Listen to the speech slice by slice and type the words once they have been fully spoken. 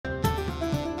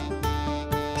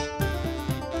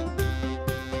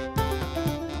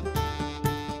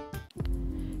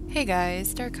Hey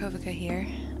guys, Darkovika here.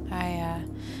 I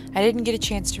didn't get a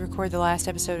chance to record the last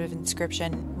episode of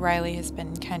Inscription. Riley has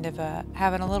been kind of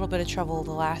having a little bit of trouble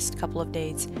the last couple of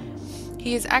days.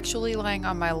 He is actually lying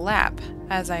on my lap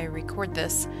as I record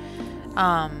this,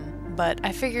 but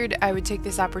I figured I would take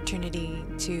this opportunity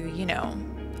to,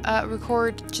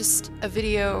 record just a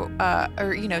video,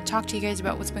 or talk to you guys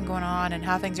about what's been going on and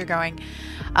how things are going.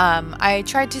 I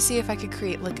tried to see if I could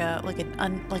create like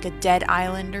a dead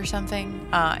island or something.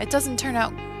 It doesn't turn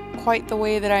out quite the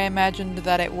way that I imagined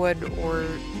that it would, or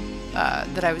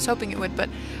that I was hoping it would, but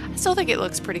I still think it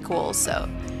looks pretty cool. So,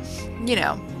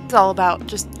 it's all about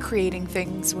just creating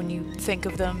things when you think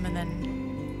of them and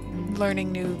then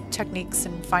learning new techniques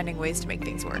and finding ways to make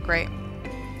things work, right?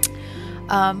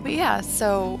 But yeah,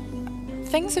 so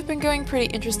things have been going pretty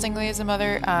interestingly as a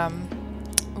mother.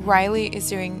 Riley is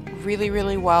doing really,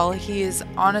 really well. He is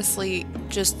honestly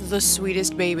just the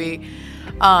sweetest baby.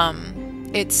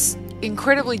 It's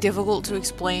incredibly difficult to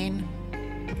explain,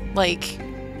 like,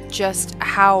 just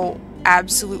how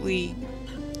absolutely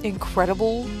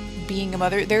incredible being a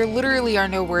mother. There literally are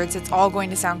no words. It's all going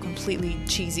to sound completely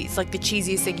cheesy. It's like the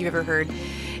cheesiest thing you've ever heard.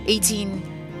 18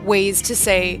 ways to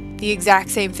say the exact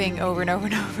same thing over and over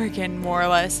and over again, more or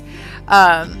less,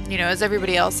 as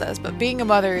everybody else says. But being a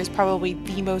mother is probably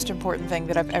the most important thing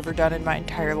that I've ever done in my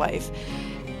entire life.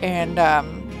 And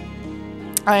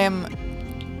I am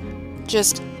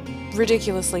just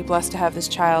ridiculously blessed to have this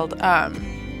child.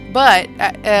 But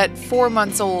at 4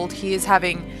 months old, he is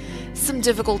having some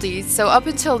difficulties. So up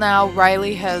until now,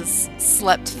 Riley has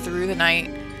slept through the night,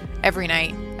 every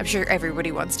night. I'm sure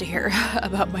everybody wants to hear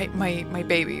about my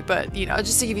baby, but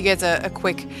just to give you guys a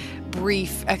quick,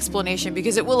 brief explanation,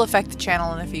 because it will affect the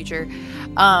channel in the future.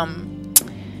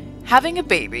 Having a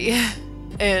baby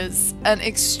is an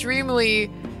extremely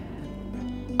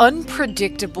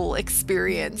unpredictable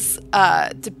experience.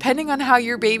 Depending on how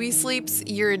your baby sleeps,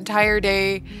 your entire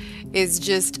day is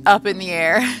just up in the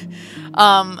air.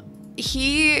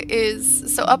 He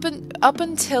is, so up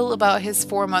until about his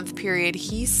 4-month period,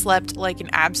 he slept like an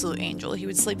absolute angel. He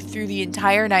would sleep through the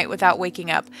entire night without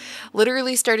waking up.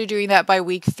 Literally started doing that by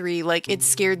week 3. Like, it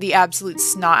scared the absolute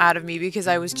snot out of me, because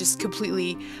I was just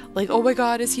completely like, oh my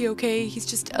god, is he okay? He's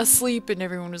just asleep. And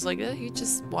everyone was like, he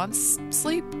just wants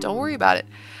sleep. Don't worry about it.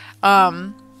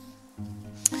 And,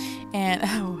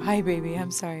 oh, hi baby,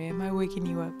 I'm sorry. Am I waking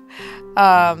you up?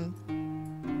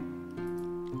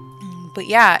 But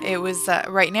yeah, it was,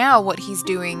 right now what he's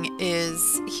doing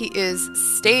is he is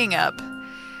staying up,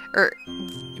 or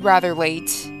rather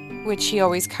late, which he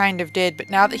always kind of did, but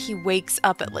now that he wakes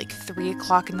up at like 3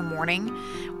 o'clock in the morning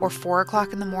or 4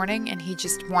 o'clock in the morning and he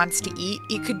just wants to eat,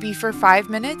 it could be for 5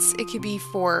 minutes, it could be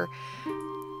for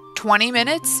 20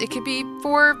 minutes, it could be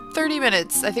for 30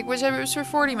 minutes, I think whichever it was for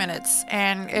 40 minutes,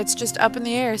 and it's just up in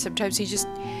the air. Sometimes he just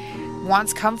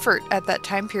wants comfort at that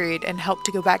time period and help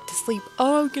to go back to sleep.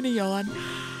 Oh, I'm gonna yawn.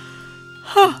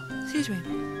 Excuse me.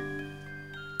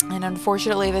 And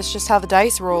unfortunately, that's just how the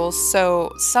dice rolls.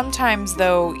 So sometimes,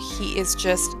 though, he is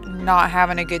just not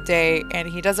having a good day, and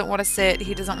he doesn't want to sit,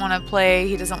 he doesn't want to play,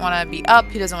 he doesn't want to be up,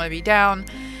 he doesn't want to be down.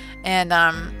 And,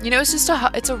 it's just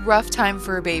it's a rough time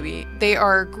for a baby. They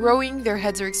are growing, their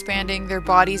heads are expanding, their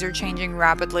bodies are changing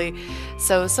rapidly.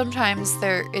 So sometimes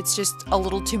it's just a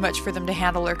little too much for them to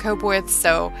handle or cope with.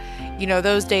 So,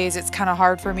 those days it's kind of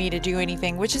hard for me to do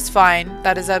anything, which is fine.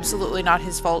 That is absolutely not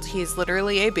his fault. He is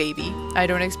literally a baby. I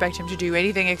don't expect him to do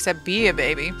anything except be a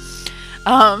baby.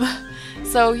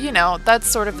 So, that's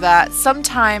sort of that.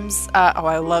 Sometimes, oh,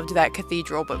 I loved that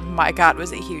cathedral, but my god,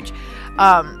 was it huge.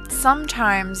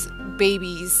 Sometimes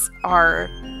babies are,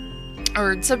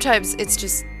 or sometimes it's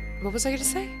just, what was I gonna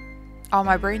say? Oh,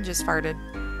 my brain just farted.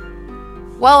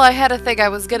 Well, I had a thing I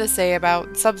was gonna say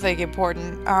about something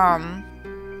important.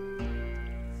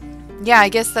 Yeah, I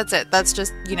guess that's it. That's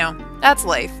just, that's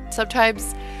life.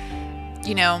 Sometimes,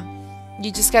 you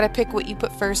just gotta pick what you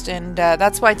put first, and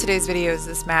that's why today's video is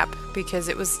this map, because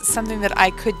it was something that I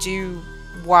could do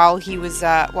while he was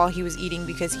eating,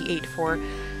 because he ate for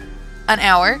an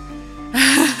hour,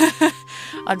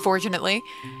 unfortunately.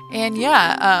 And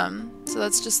yeah, so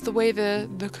that's just the way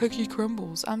the cookie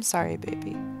crumbles. I'm sorry,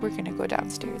 baby. We're gonna go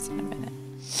downstairs in a minute.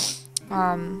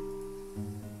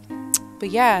 But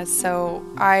yeah, so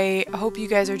I hope you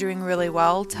guys are doing really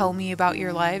well. Tell me about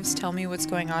your lives. Tell me what's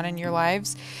going on in your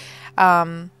lives.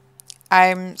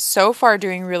 I'm so far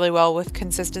doing really well with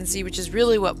consistency, which is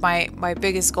really what my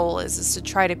biggest goal is to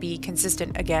try to be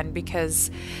consistent again,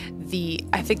 because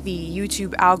I think the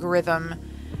YouTube algorithm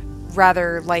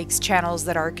rather likes channels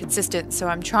that are consistent. So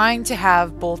I'm trying to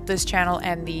have both this channel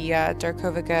and the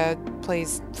Darkovika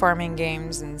plays farming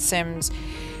games and Sims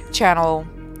channel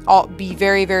be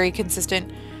very, very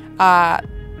consistent.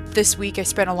 This week I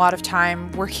spent a lot of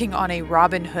time working on a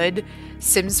Robin Hood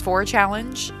Sims 4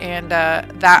 challenge, and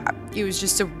it was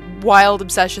just a wild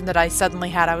obsession that I suddenly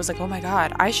had. I was like, oh my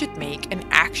god, I should make an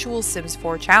actual Sims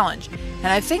 4 challenge. And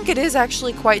I think it is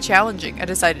actually quite challenging. I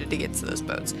decided to get to those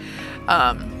boats.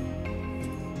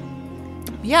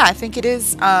 Yeah, I think it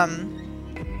is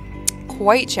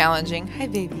quite challenging. Hi,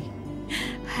 baby.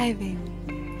 Hi, baby.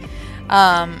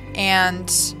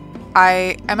 And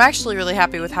I'm actually really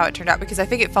happy with how it turned out, because I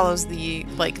think it follows the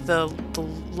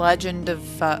Legend of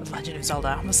Zelda.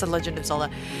 I almost said Legend of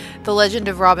Zelda. The Legend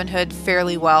of Robin Hood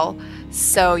fairly well.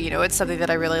 So, you know, it's something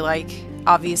that I really like,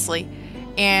 obviously.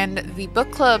 And the book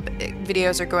club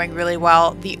videos are going really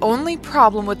well. The only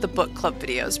problem with the book club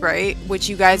videos, right, which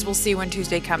you guys will see when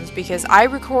Tuesday comes, because I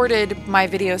recorded my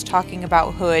videos talking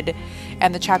about Hood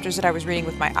and the chapters that I was reading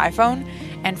with my iPhone,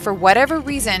 and for whatever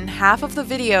reason, half of the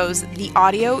videos, the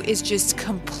audio is just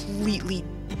completely,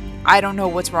 I don't know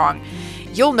what's wrong.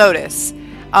 You'll notice,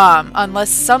 unless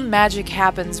some magic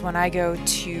happens when I go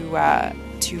to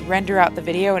render out the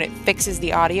video and it fixes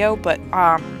the audio, but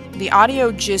the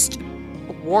audio just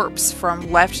warps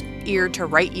from left ear to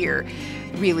right ear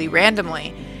really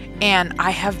randomly, and I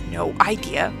have no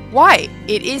idea why.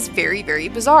 It is very, very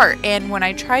bizarre. And when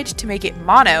I tried to make it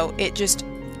mono, it just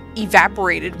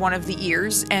evaporated one of the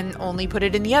ears and only put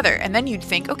it in the other. And then you'd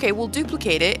think, okay, we'll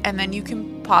duplicate it and then you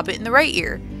can pop it in the right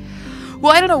ear.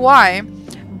 Well, I don't know why,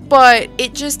 but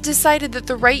it just decided that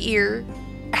the right ear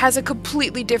has a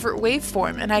completely different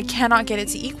waveform, and I cannot get it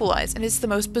to equalize, and it's the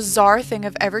most bizarre thing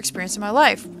I've ever experienced in my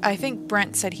life. I think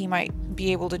Brent said he might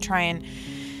be able to try and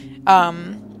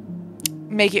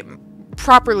make it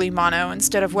properly mono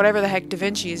instead of whatever the heck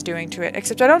DaVinci is doing to it,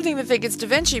 except I don't even think it's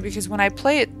DaVinci, because when I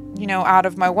play it, you know, out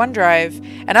of my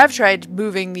OneDrive, and I've tried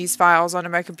moving these files onto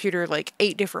my computer like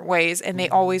 8 different ways, and they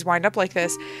always wind up like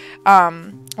this.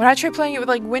 When I try playing it with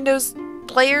like Windows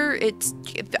Player,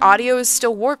 the audio is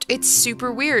still warped. It's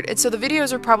super weird. And so the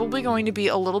videos are probably going to be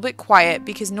a little bit quiet,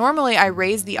 because normally I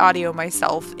raise the audio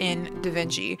myself in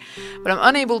DaVinci, but I'm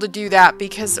unable to do that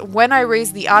because when I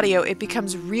raise the audio, it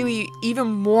becomes really even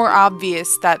more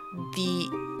obvious that the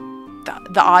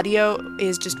audio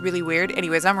is just really weird.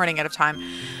 Anyways, I'm running out of time.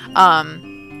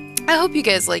 I hope you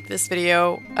guys like this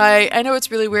video. I know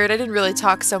it's really weird. I didn't really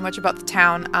talk so much about the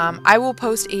town. I will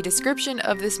post a description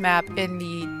of this map in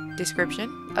the description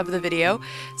of the video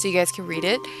so you guys can read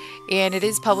it, and it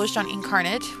is published on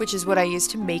Inkarnate, which is what I use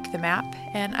to make the map,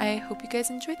 and I hope you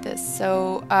guys enjoyed this.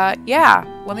 So yeah,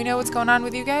 let me know what's going on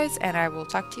with you guys, and I will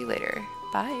talk to you later.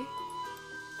 Bye.